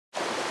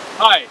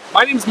Hi,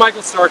 my name is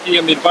Michael Starkey.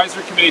 I'm the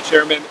Advisory Committee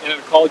Chairman and an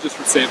ecologist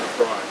for Save the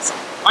Frogs.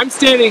 I'm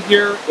standing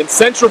here in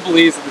central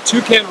Belize at the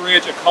Toucan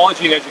Ridge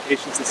Ecology and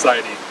Education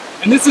Society.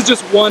 And this is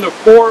just one of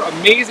 4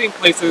 amazing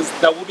places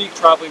that we'll be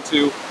traveling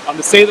to on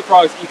the Save the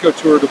Frogs Eco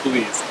Tour to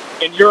Belize.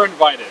 And you're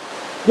invited.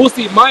 We'll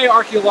see Maya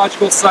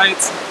archaeological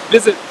sites,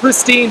 visit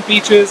pristine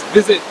beaches,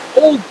 visit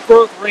old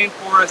growth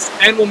rainforests,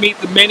 and we'll meet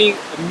the many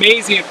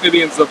amazing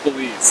amphibians of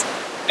Belize.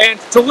 And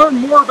to learn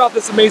more about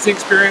this amazing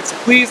experience,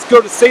 please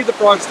go to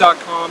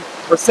SaveTheFrogs.com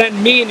or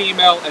send me an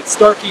email at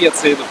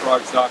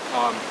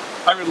starkey@SaveTheFrogs.com.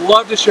 I would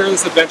love to share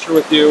this adventure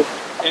with you,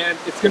 and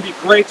it's going to be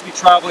great to be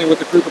traveling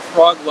with a group of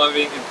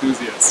frog-loving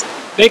enthusiasts.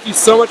 Thank you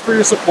so much for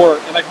your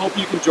support, and I hope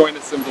you can join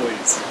us in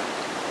Belize.